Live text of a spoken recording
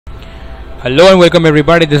Hello and welcome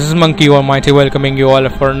everybody, this is Monkey Almighty welcoming you all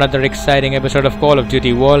for another exciting episode of Call of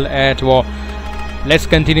Duty World at War. Let's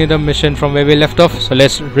continue the mission from where we left off, so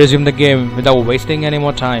let's resume the game without wasting any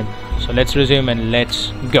more time. So let's resume and let's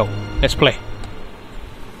go. Let's play.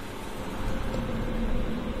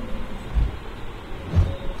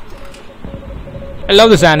 I love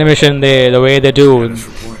this animation, the way they do.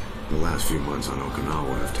 Report. The last few months on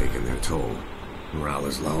Okinawa have taken their toll. Morale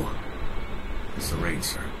is low. It's the rain,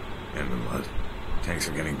 sir. And the mud. Tanks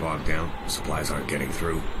are getting bogged down. Supplies aren't getting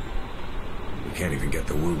through. We can't even get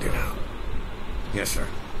the wounded out. Yes, sir.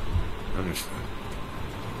 Understood.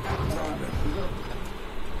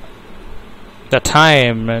 The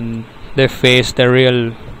time and they face the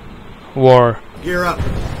real war. Gear up.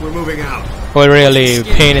 We're moving out. Or really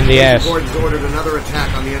pain in the ass. Gordon's ordered another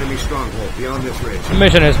attack on the enemy stronghold beyond this ridge. The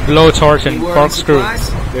mission is Blowtorch and Corkscrew.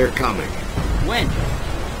 They're coming. When?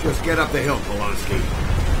 Just get up the hill, Polanski.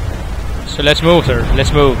 So let's move, sir.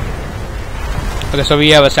 Let's move. Okay, so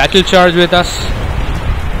we have a satchel charge with us.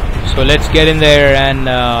 So let's get in there and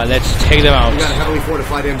let's take them out. We got a heavily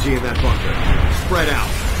fortified MG in that bunker. Spread out.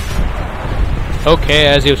 Okay,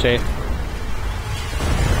 as you say.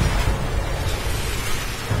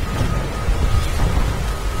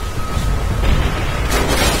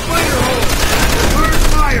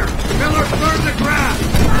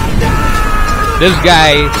 This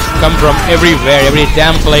guy come from everywhere, every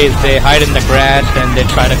damn place. They hide in the grass and they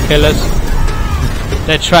try to kill us.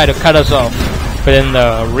 They try to cut us off within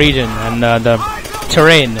the region and the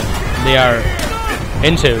terrain they are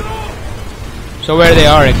into. So where they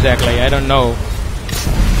are exactly, I don't know.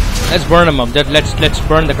 Let's burn them up. Let's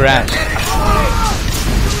burn the grass.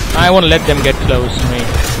 I won't let them get close to me.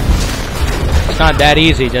 It's not that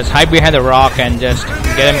easy. Just hide behind the rock and just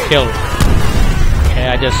get them killed. Okay,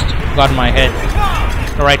 I just got my head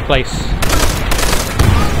the right place.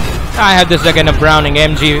 I have this again a Browning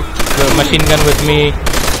MG, the machine gun with me.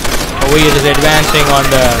 We are just advancing on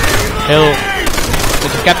the hill.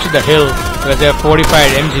 Let's capture the hill because they have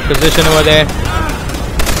fortified MG position over there.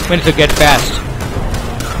 We need to get fast.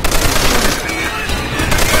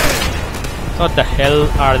 What the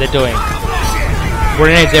hell are they doing?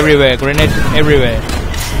 Grenades everywhere, grenades everywhere.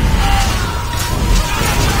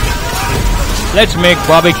 Let's make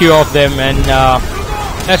barbecue of them and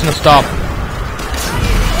let's not stop.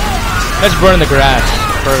 Let's burn the grass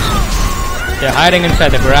first. They're hiding inside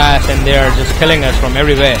the grass and they are just killing us from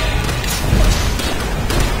everywhere.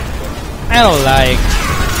 I don't like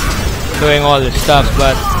doing all this stuff,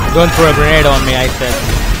 but don't throw a grenade on me, I said.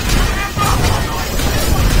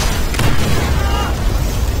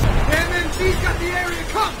 MMG's got the area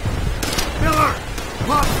covered. Miller,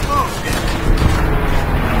 pop smoke.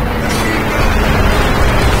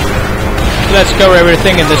 Let's cover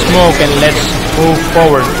everything in the smoke and let's move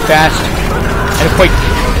forward fast and quick.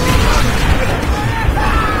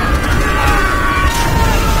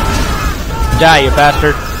 Die, you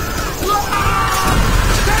bastard.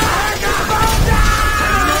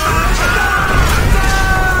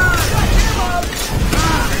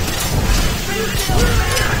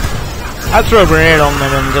 I'll throw a grenade on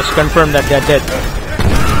them and just confirm that they're dead.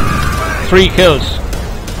 3 kills.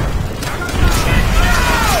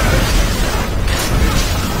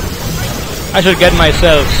 I should get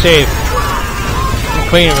myself safe and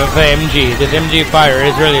clean with the MG. This MG fire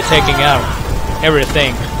is really taking out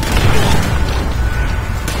everything.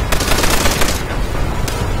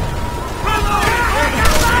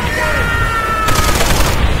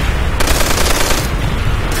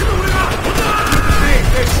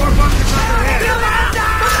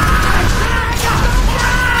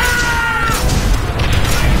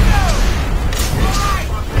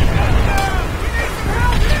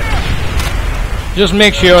 Just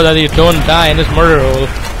make sure that you don't die in this murder hole.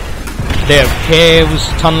 They have caves,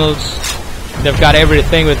 tunnels. They've got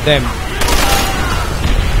everything with them.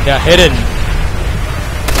 They are hidden.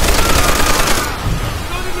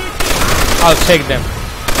 I'll take them.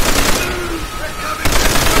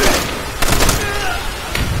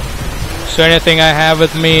 So anything I have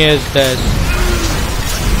with me is this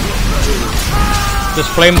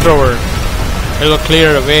flamethrower. It will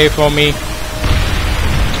clear the way for me.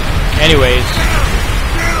 Anyways.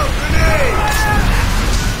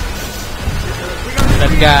 That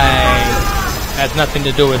guy has nothing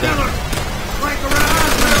to do with it.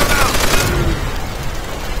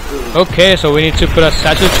 Okay, so we need to put a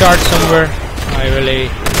satchel charge somewhere. I really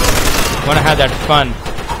want to have that fun.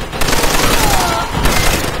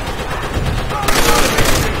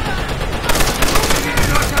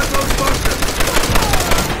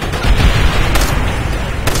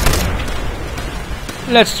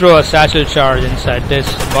 Let's throw a satchel charge inside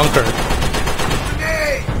this bunker.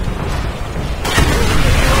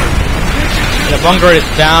 The bunker is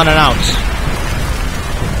down and out.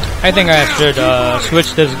 I think I should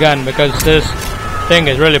switch this gun because this thing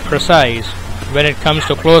is really precise when it comes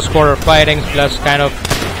to close quarter fighting, plus kind of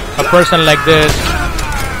a person like this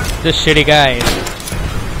shitty guy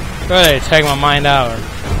really take my mind out.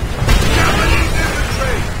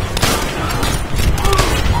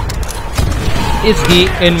 Is he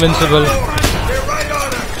invincible?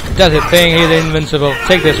 Does he think he's invincible?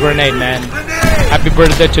 Take this grenade, man. Happy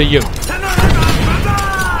birthday to you.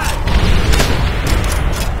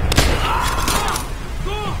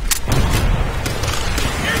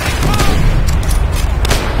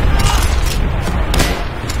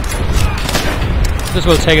 This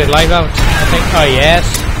will take his life out, I think. Oh yes,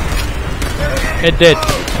 it did.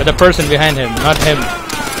 But the person behind him, not him.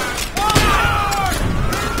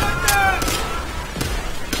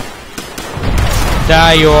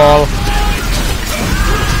 Die, you all.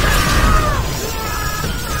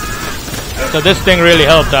 So this thing really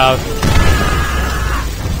helped out.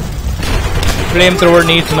 Flamethrower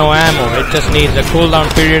needs no ammo. It just needs a cooldown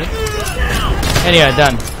period. And yeah,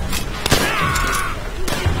 done.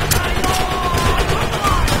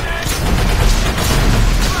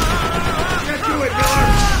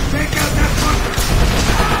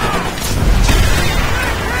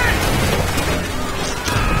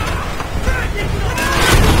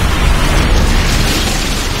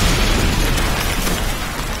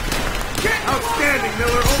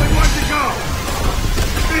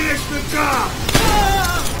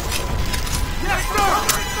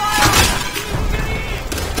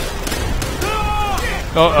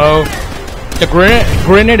 Uh-oh. The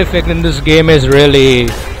grenade effect in this game is really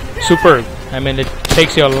superb. I mean, it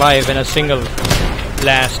takes your life in a single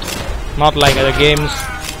blast. Not like other games.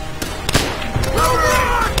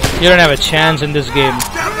 You don't have a chance in this game.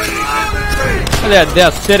 They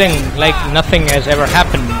are sitting like nothing has ever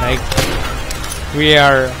happened. Like we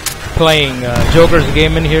are playing Joker's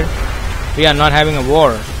game in here. We are not having a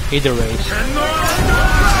war either ways.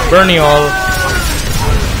 Burn you all.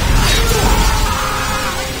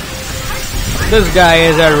 These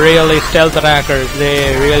guys are really stealth attackers.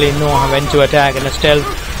 They really know when to attack in a stealth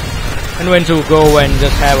and when to go and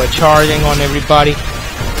just have a charging on everybody.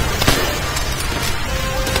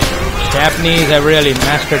 Japanese have really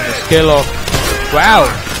mastered the skill of, wow,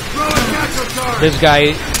 this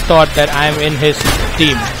guy thought that I'm in his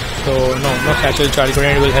team, so no satchel charge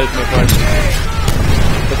grenade will help me first.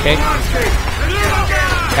 Okay.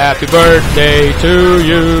 Happy birthday to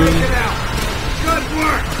you.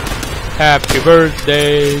 Happy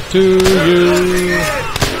birthday to you.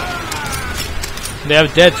 They are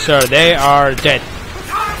dead, sir. They are dead.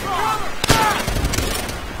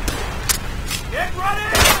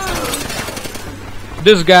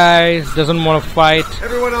 This guy doesn't want to fight.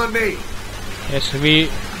 Everyone on me. Yes, we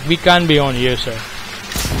can't be on you, sir.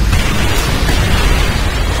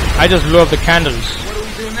 I just blew up the candles. What do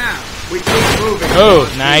we do now? We keep moving.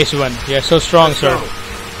 Oh, nice one. You're so strong, sir.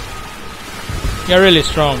 You're really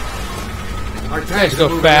strong. Let's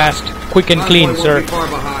go fast, quick and clean, sir.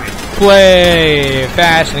 Play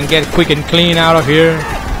fast and get quick and clean out of here.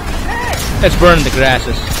 Let's burn the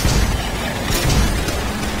grasses.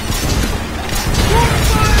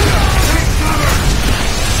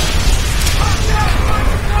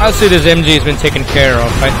 I'll see this MG has been taken care of.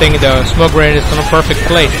 I think the smoke grenade is in a perfect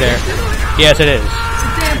place there. Yes, it is.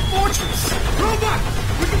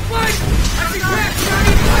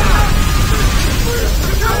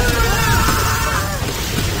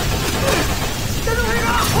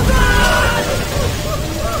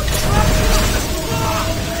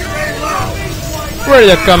 Where are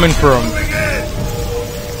they coming from?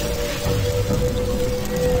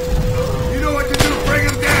 You know what to do, bring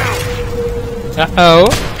him down. Uh-oh.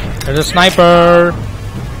 There's a sniper.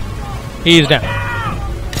 He's down.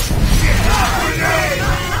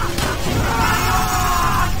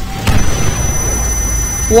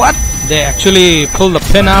 What? They actually pulled the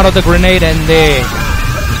pin out of the grenade and they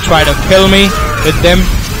try to kill me with them.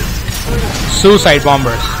 Suicide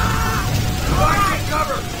bombers.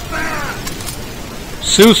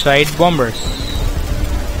 Suicide bombers.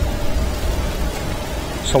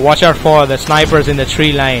 So watch out for the snipers in the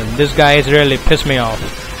tree line. This guy has really pissed me off.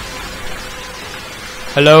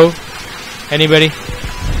 Hello? Anybody?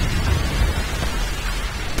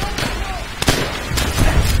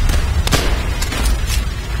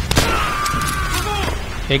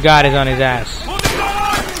 He got it on his ass.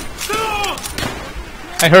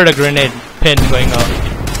 I heard a grenade pin going off.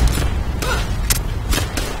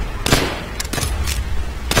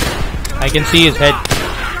 I can see his head.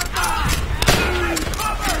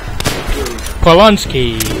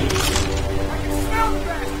 Polonsky.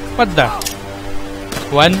 What the?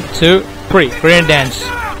 1, 2, 3. Grenade dance.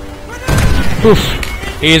 Poof.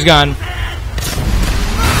 He's gone.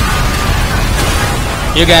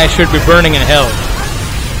 You guys should be burning in hell.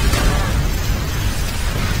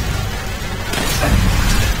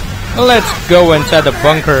 Let's go inside the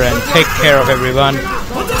bunker and take care of everyone.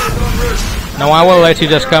 Now I will let you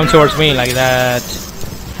just come towards me like that.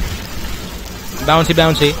 Bouncy,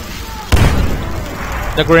 bouncy.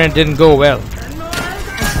 The grenade didn't go well.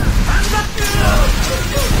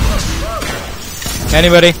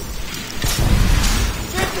 Anybody?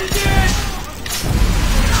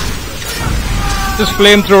 This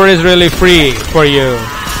flamethrower is really free for you.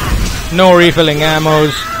 No refilling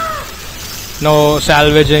ammos, no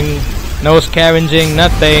salvaging, no scavenging,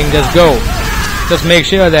 nothing. Just go. Just make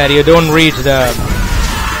sure that you don't reach the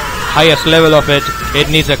highest level of it. It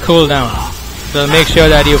needs a cooldown. So make sure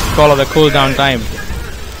that you follow the cooldown time.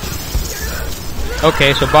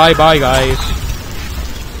 Okay, so bye bye guys.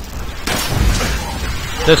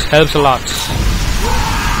 This helps a lot.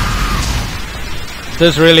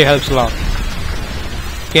 This really helps a lot.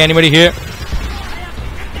 Okay, anybody here?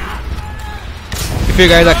 If you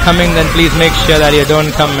guys are coming, then please make sure that you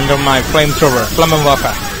don't come under my flamethrower.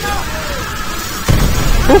 Flammenwerfer.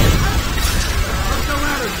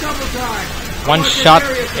 One shot,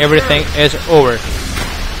 everything is over.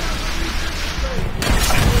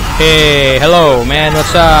 Hey, hello man,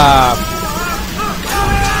 what's up?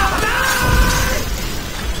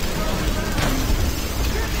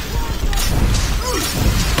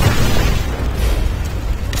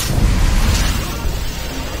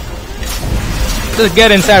 Just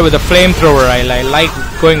get inside with a flamethrower. I like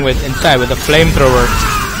going inside with a flamethrower.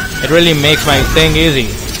 It really makes my thing easy.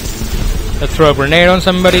 Let's throw a grenade on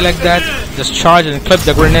somebody like that. Just charge and clip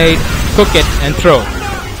the grenade, cook it and throw.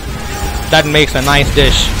 That makes a nice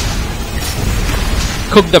dish.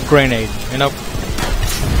 Cooked up grenade, you know.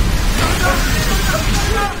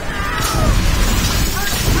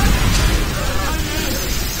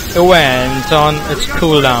 It went on its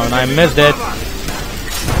cooldown. I missed it.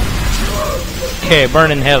 Okay,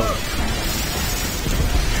 burn in hell.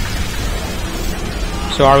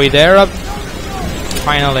 So are we there up?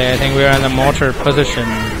 Finally, I think we're in the mortar position.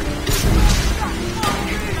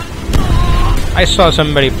 I saw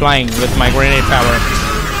somebody flying with my grenade power.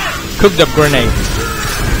 Cooked up grenade.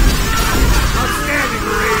 Outstanding,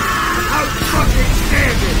 Marine!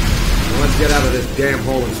 Out-fucking-standing! Well, let's get out of this damn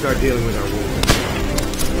hole and start dealing with our wounds.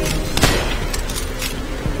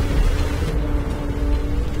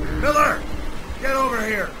 Miller! Get over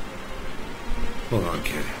here! Hold on,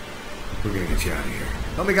 kid. We're gonna get you out of here.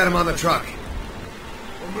 Help me get him on the truck.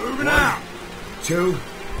 We're moving out! 2,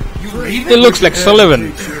 3. It looks like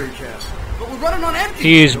Sullivan. But we're running on empty.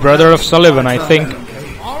 He is brother of Sullivan, I think.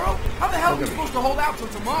 Tomorrow? How the hell are we supposed to hold out till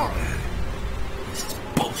tomorrow? This is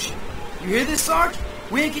bullshit. You hear this, Sarge?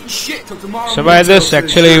 We ain't getting shit till tomorrow. So by this,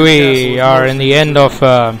 actually, we are in the end of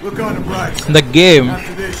the game.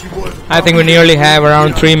 I think we nearly have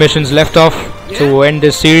around 3 missions left off to end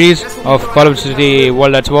this series of Call of Duty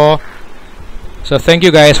World at War. So thank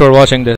you guys for watching this.